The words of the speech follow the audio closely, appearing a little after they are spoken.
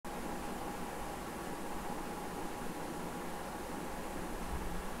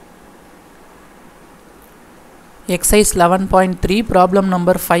Exercise 11.3 problem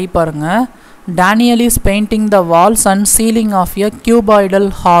number 5 பாருங்க. Daniel is painting the walls and ceiling of a cuboidal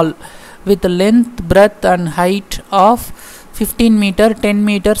hall with length, breadth and height of 15 meter, 10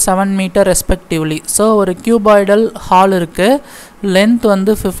 meter, 7 meter respectively. So ஒரு cuboidal hall இருக்கு. Length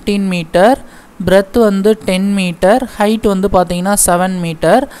வந்து 15 meter, breadth வந்து 10 meter, height வந்து பாத்தீங்கன்னா 7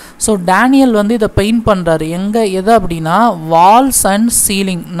 meter. So Daniel வந்து இத paint பண்றாரு. எது அப்படினா walls and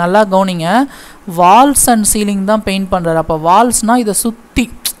ceiling. நல்லா கவனிங்க. walls and ceiling தான் பெயிண்ட் பண்றாரு. அப்ப walls-னா இத சுத்தி,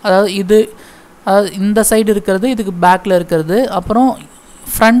 அதாவது இந்த சைடு இருக்குது, இதுக்கு பேக்ல இருக்குது, அப்புறம்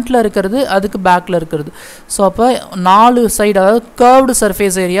ஃப்ரண்ட்ல இருக்குது, அதுக்கு பேக்ல இருக்குது. ஸோ அப்போ 4 சைடு, அதாவது கர்வ்டு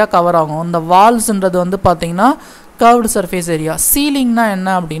சர்ஃபேஸ் ஏரியா கவர் ஆகும். இந்த வால்ஸ்ன்றது வந்து பார்த்தீங்கன்னா கர்வ்டு சர்ஃபேஸ் ஏரியா. சீலிங்னா என்ன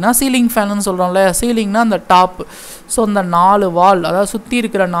அப்படின்னா, சீலிங் ஃபேன்னு சொல்கிறோம்ல, சீலிங்னா அந்த டாப். ஸோ இந்த 4 வால், அதாவது சுற்றி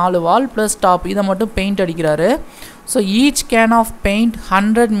இருக்கிற 4 வால் ப்ளஸ் டாப், இதை மட்டும் பெயிண்ட் அடிக்கிறாரு. So each can of paint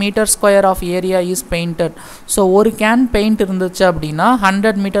 100 metre square of area is painted. So ஒரு கேன் பெயிண்ட் இருந்துச்சு அப்படின்னா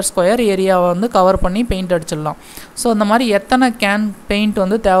 100 மீட்டர் ஸ்கொயர் ஏரியாவை வந்து கவர் பண்ணி பெயிண்ட் அடிச்சிடலாம். ஸோ அந்த மாதிரி எத்தனை கேன் பெயிண்ட்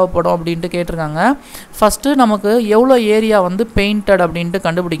வந்து தேவைப்படும் அப்படின்ட்டு கேட்டிருக்காங்க. ஃபஸ்ட்டு நமக்கு எவ்வளோ ஏரியா வந்து பெயிண்டட் அப்படின்ட்டு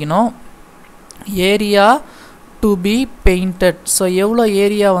கண்டுபிடிக்கணும். Area to be painted. So எவ்வளோ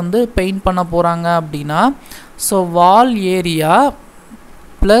ஏரியா வந்து பெயிண்ட் பண்ண போகிறாங்க அப்படின்னா, ஸோ வால் ஏரியா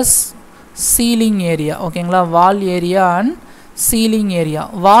ப்ளஸ் சீலிங் ஏரியா. ஓகேங்களா, வால் ஏரியா அண்ட் சீலிங் ஏரியா.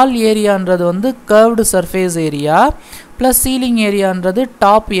 வால் ஏரியான்றது வந்து curved surface area plus ceiling ஏரியான்றது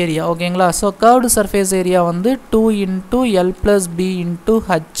top area. ஓகேங்களா, ஸோ கர்வ்டு சர்ஃபேஸ் ஏரியா வந்து 2 × L + B ×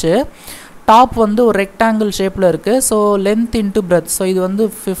 H. டாப் வந்து ஒரு ரெக்டாங்கிள் ஷேப்பில் இருக்குது. So length into breadth. So இது வந்து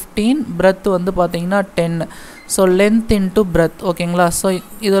 15, பிரெத் வந்து பார்த்தீங்கன்னா 10. So length into breadth. ஓகேங்களா, ஸோ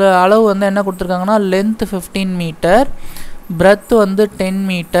இதில் அளவு வந்து என்ன கொடுத்துருக்காங்கன்னா, லென்த் 15 மீட்டர், பிரெத் வந்து 10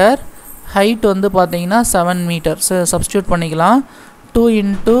 மீட்டர், ஹைட் வந்து பார்த்தீங்கன்னா 7 மீட்டர். ஸோ சப்ஸ்டியூட் பண்ணிக்கலாம். 2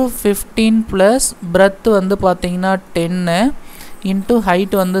 × 15 ப்ளஸ் பிரெத் வந்து பார்த்தீங்கன்னா 10 இன்ட்டு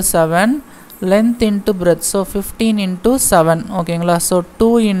ஹைட் வந்து 7, லென்த் இன்ட்டு பிரெத். ஸோ 15 × 7. ஓகேங்களா, ஸோ 2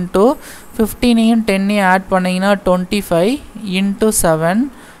 × 15ஐயும் 10ஐயும் ஆட் பண்ணிங்கன்னா 25 × 7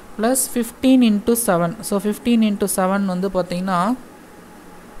 ப்ளஸ் 15 × 7. ஸோ 15 × 7 வந்து பார்த்தீங்கன்னா,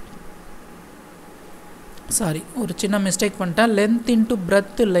 சாரி ஒரு சின்ன மிஸ்டேக் பண்ணிட்டேன். லென்த் இன்ட்டு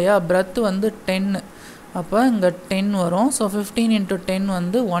பிரெத் இல்லையா, பிரெத் வந்து 10, அப்போ இங்கே 10 வரும். ஸோ 15 × 10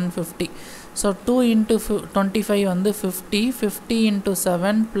 வந்து 150. ஸோ 2 × 25 வந்து 50, 50 ×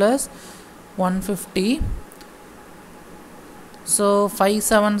 7 ப்ளஸ் 150. ஸோ 5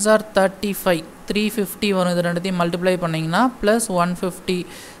 7s are 35, 350 வரும். இது ரெண்டுத்தையும் மல்டிப்ளை பண்ணிங்கன்னா ப்ளஸ் 150,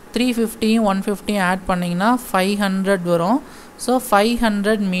 350 150 ஆட் பண்ணிங்கன்னா 500 வரும். So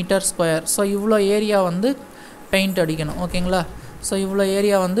 500 metre square. ஸோ இவ்வளோ ஏரியா வந்து பெயிண்ட் அடிக்கணும். ஓகேங்களா, ஸோ இவ்வளோ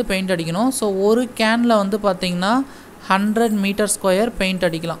ஏரியா வந்து பெயிண்ட் அடிக்கணும். ஸோ ஒரு கேனில் வந்து பார்த்திங்கன்னா 100 மீட்டர் ஸ்கொயர் பெயிண்ட்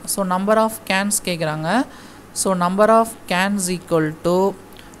அடிக்கலாம். ஸோ நம்பர் ஆஃப் கேன்ஸ் கேட்குறாங்க. So number of Cannes equal to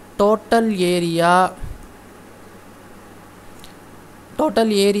total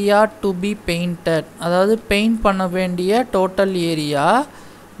area to be painted, அதாவது பெயிண்ட் பண்ண வேண்டிய total area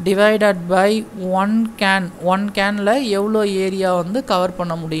divided by one கேனில் எவ்வளோ ஏரியா வந்து கவர்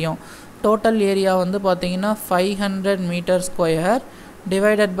பண்ண முடியும். டோட்டல் ஏரியா வந்து பார்த்தீங்கன்னா 500 metre square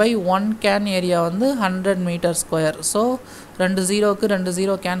divided by 1 can area வந்து 100 மீட்டர் ஸ்கொயர். ஸோ 2 0க்கு 2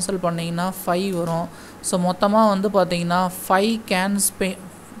 0 கேன்சல் பண்ணிங்கன்னா 5 வரும். ஸோ மொத்தமாக வந்து பார்த்தீங்கன்னா 5 கேன்ஸ்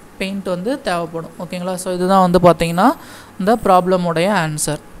பெயிண்ட் வந்து தேவைப்படும். ஓகேங்களா, ஸோ இதுதான் வந்து பார்த்தீங்கன்னா இந்த ப்ராப்ளமுடைய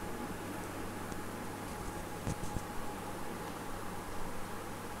ஆன்சர்.